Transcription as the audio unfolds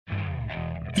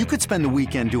You could spend the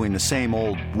weekend doing the same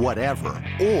old whatever,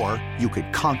 or you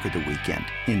could conquer the weekend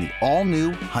in the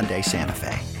all-new Hyundai Santa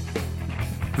Fe.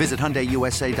 Visit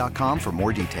HyundaiUSA.com for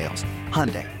more details.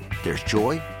 Hyundai, there's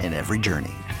joy in every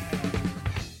journey.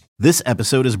 This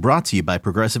episode is brought to you by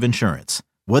Progressive Insurance.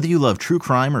 Whether you love true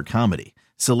crime or comedy,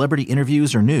 celebrity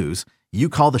interviews or news, you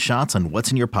call the shots on what's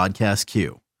in your podcast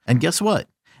queue. And guess what?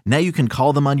 Now you can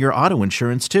call them on your auto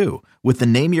insurance too with the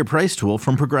Name Your Price tool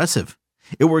from Progressive.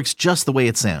 It works just the way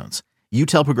it sounds. You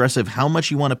tell Progressive how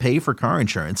much you want to pay for car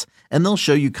insurance, and they'll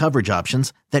show you coverage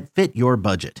options that fit your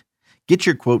budget. Get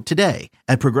your quote today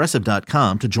at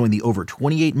Progressive.com to join the over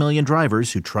 28 million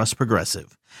drivers who trust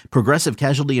Progressive. Progressive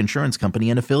Casualty Insurance Company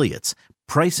and Affiliates.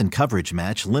 Price and coverage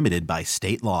match limited by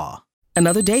state law.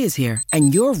 Another day is here,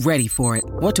 and you're ready for it.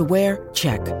 What to wear?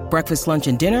 Check. Breakfast, lunch,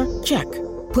 and dinner? Check.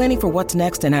 Planning for what's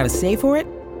next and how to save for it?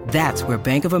 That's where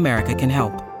Bank of America can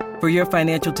help. For your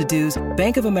financial to-dos,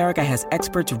 Bank of America has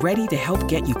experts ready to help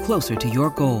get you closer to your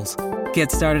goals.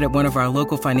 Get started at one of our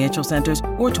local financial centers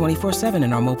or 24/7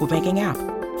 in our mobile banking app.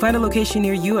 Find a location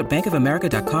near you at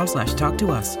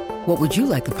bankofamerica.com/talktous. What would you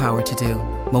like the power to do?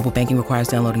 Mobile banking requires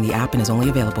downloading the app and is only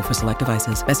available for select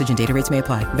devices. Message and data rates may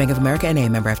apply. Bank of America N.A.,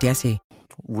 member FDIC.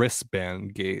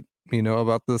 Wristband gate. You know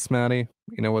about this, Maddie?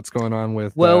 You know what's going on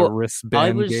with Well,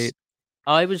 wristband gate?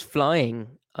 I was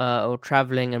flying or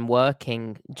traveling and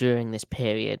working during this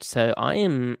period, so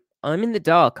I'm in the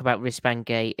dark about wristband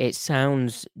gate. It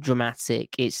sounds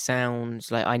dramatic. It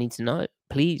sounds like I need to know.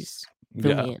 Please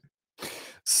fill me in.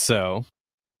 So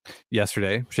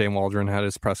yesterday, Shane Waldron had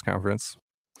his press conference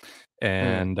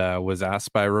and was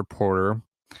asked by a reporter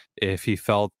if he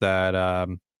felt that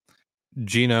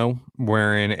Gino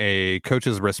wearing a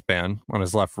coach's wristband on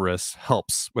his left wrist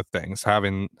helps with things,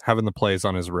 having the plays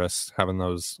on his wrist, having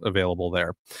those available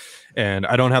there. And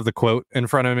I don't have the quote in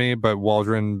front of me, but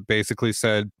Waldron basically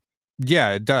said,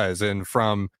 yeah, it does. And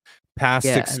from past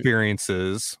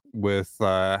experiences with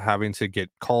having to get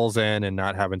calls in and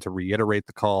not having to reiterate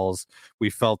the calls, we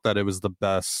felt that it was the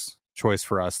best choice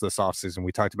for us this offseason.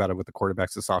 We talked about it with the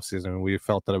quarterbacks this offseason, and we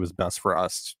felt that it was best for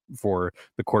us for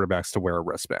the quarterbacks to wear a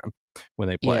wristband when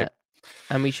they play. Yeah.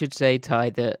 And we should say,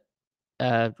 Ty, that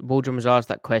Waldron was asked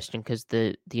that question because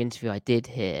the interview I did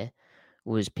hear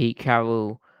was Pete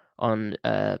Carroll on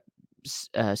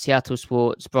Seattle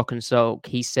Sports, Brock and Salk.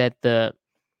 He said that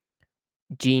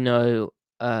Gino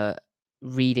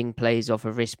reading plays off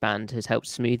a wristband has helped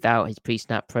smooth out his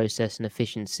pre-snap process and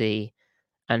efficiency.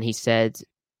 And he said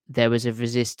there was a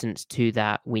resistance to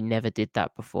that. We never did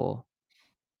that before,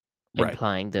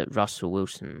 implying that Russell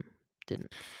Wilson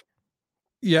didn't.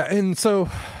 Yeah, and so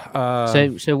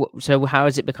so how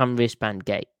has it become wristband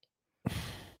gate?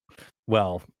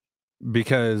 Well,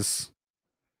 because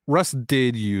Russ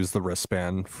did use the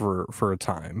wristband for a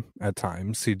time. At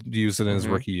times, he used it in his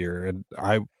rookie year, and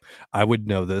I would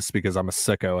know this because I'm a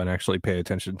sicko and actually pay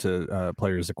attention to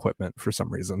players' equipment for some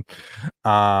reason.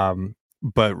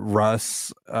 But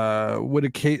Russ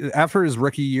would after his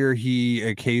rookie year, he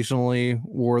occasionally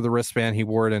wore the wristband. He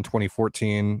wore it in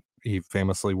 2014. He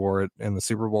famously wore it in the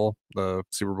Super Bowl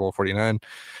 49.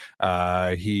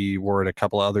 He wore it a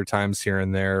couple of other times here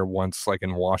and there. Once, like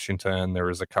in Washington, there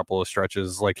was a couple of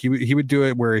stretches. Like he would do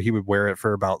it where he would wear it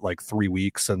for about like 3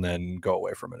 weeks and then go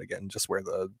away from it again. Just wear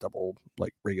the double,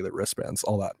 like regular wristbands,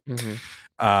 all that.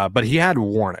 But he had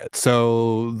worn it,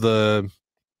 so the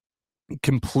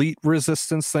complete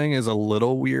resistance thing is a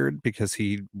little weird because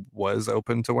he was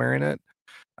open to wearing it.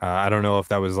 I don't know if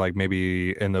that was like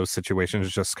maybe in those situations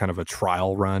just kind of a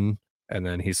trial run, and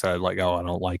then he said like, "Oh, I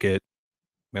don't like it.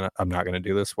 I'm not going to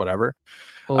do this, whatever."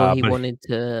 Or he wanted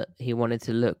to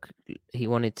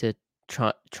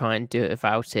try and do it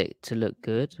without it to look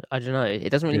good. I don't know. It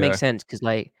doesn't really make sense because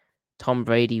like Tom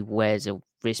Brady wears a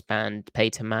wristband,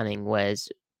 Peyton Manning wore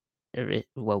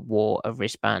a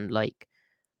wristband. Like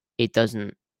it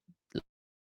doesn't.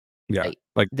 Yeah,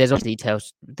 like there's also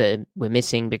details that we're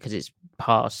missing because it's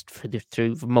passed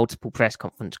through multiple press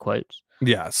conference quotes.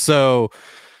 Yeah, so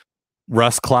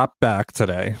Russ clapped back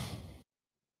today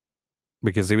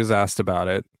because he was asked about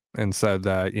it and said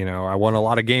that, I won a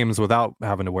lot of games without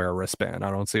having to wear a wristband.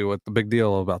 I don't see what the big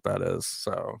deal about that is.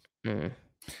 So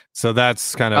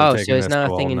that's kind of so it's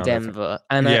now a thing in Denver.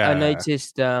 And I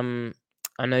noticed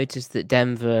that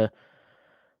Denver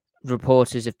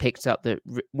reporters have picked up that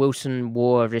Wilson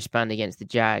wore a wristband against the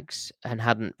Jags and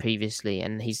hadn't previously,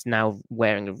 and he's now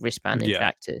wearing a wristband in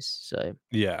practice. So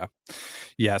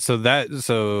so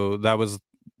that was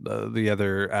the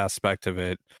other aspect of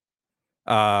it.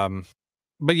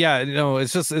 But yeah,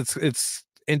 it's just it's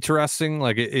interesting.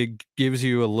 Like it gives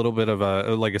you a little bit of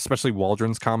a, like, especially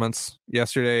Waldron's comments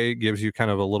yesterday gives you kind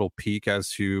of a little peek as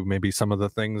to maybe some of the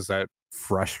things that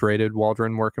frustrated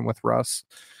Waldron working with Russ,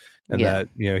 and that,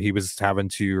 you know, he was having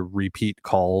to repeat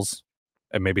calls,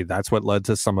 and maybe that's what led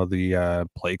to some of the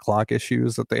play clock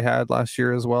issues that they had last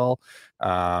year as well.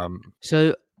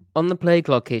 So on the play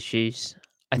clock issues,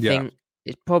 I think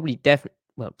it's probably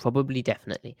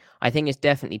definitely. I think it's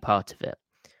definitely part of it.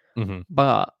 Mm-hmm.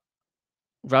 But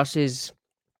Russ is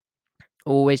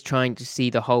always trying to see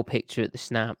the whole picture at the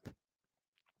snap.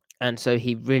 And so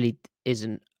he really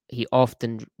isn't. He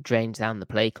often drains down the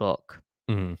play clock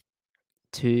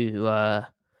to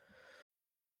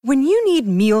When you need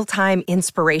mealtime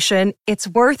inspiration, it's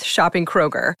worth shopping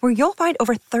Kroger, where you'll find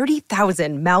over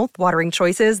 30,000 mouth-watering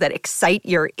choices that excite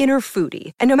your inner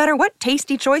foodie. And no matter what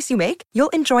tasty choice you make, you'll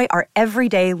enjoy our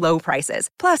everyday low prices,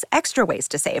 plus extra ways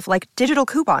to save, like digital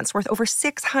coupons worth over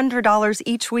 $600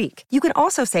 each week. You can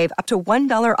also save up to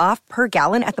 $1 off per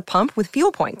gallon at the pump with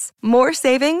fuel points. More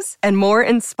savings and more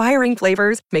inspiring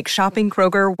flavors make shopping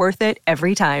Kroger worth it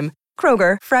every time.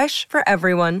 Kroger, fresh for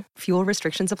everyone. Fuel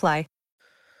restrictions apply.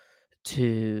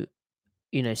 To,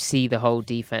 you know, see the whole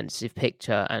defensive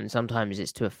picture, and sometimes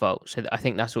it's to a fault. So I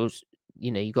think that's also,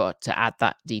 you know, you got to add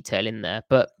that detail in there.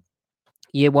 But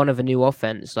year one of a new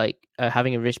offense, like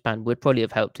having a wristband would probably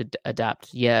have helped to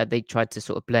adapt. Yeah, they tried to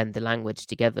sort of blend the language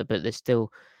together, but there's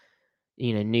still,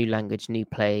 you know, new language, new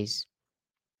plays.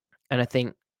 And I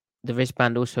think the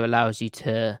wristband also allows you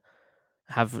to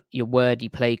have your wordy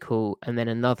play call and then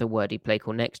another wordy play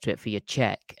call next to it for your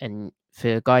check. And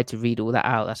for a guy to read all that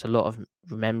out, that's a lot of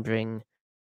remembering.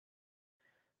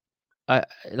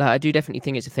 I do definitely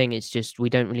think it's a thing. It's just we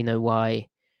don't really know why.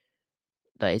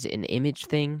 Like, is it an image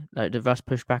thing? Like, did Russ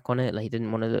push back on it? Like, he didn't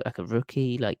want to look like a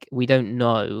rookie. Like, we don't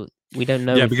know. We don't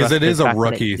know. Yeah, because it is a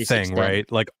rookie thing,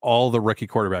 right? Like, all the rookie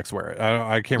quarterbacks wear it.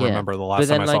 I can't remember the last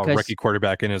time I saw a rookie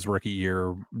quarterback in his rookie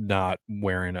year not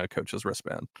wearing a coach's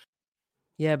wristband.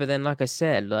 Yeah, but then, like I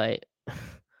said, like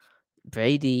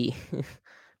Brady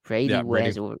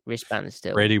wears a wristband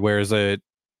still. Brady wears it.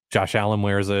 Josh Allen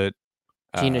wears it.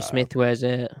 Geno Smith wears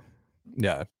it.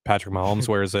 Yeah, Patrick Mahomes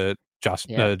wears it.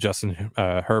 Justin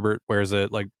Herbert wears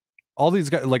it. Like, all these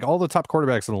guys, like all the top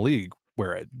quarterbacks in the league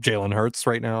wear it. Jalen Hurts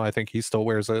right now, I think he still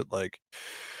wears it. Like,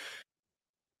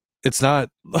 it's not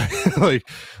like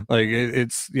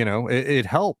it's, you know, it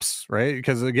helps, right?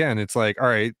 Because again, it's like, all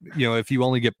right, you know, if you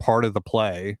only get part of the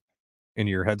play in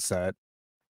your headset,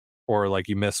 or like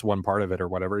you miss one part of it or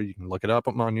whatever, you can look it up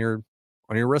on your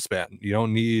wristband. You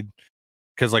don't need,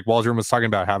 because like Waldron was talking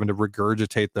about having to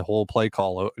regurgitate the whole play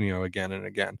call, you know, again and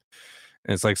again.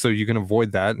 And it's like, so you can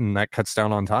avoid that, and that cuts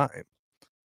down on time.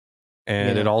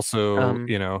 And it also,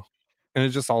 you know, and it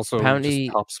just also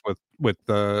just helps with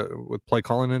play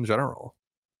calling in general.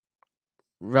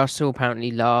 Russell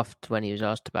apparently laughed when he was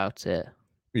asked about it.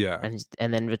 Yeah.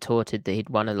 And then retorted that he'd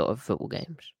won a lot of football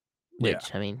games,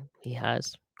 which I mean, he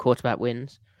has. Quarterback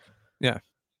wins. Yeah.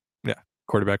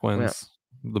 Quarterback wins.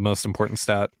 The most important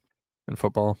stat in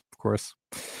football, of course,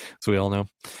 as we all know.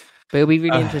 But it'll be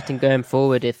really interesting going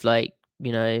forward if, like,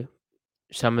 you know,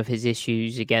 some of his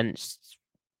issues against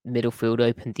middle field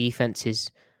open defenses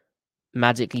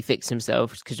magically fix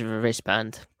themselves because of a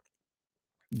wristband.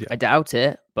 Yeah. I doubt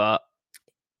it, but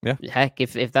heck,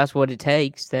 if that's what it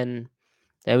takes, then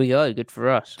there we go. Good for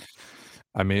us.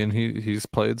 I mean, he's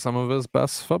played some of his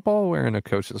best football wearing a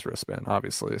coach's wristband,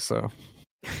 obviously. So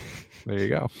there you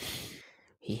go.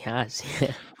 He has.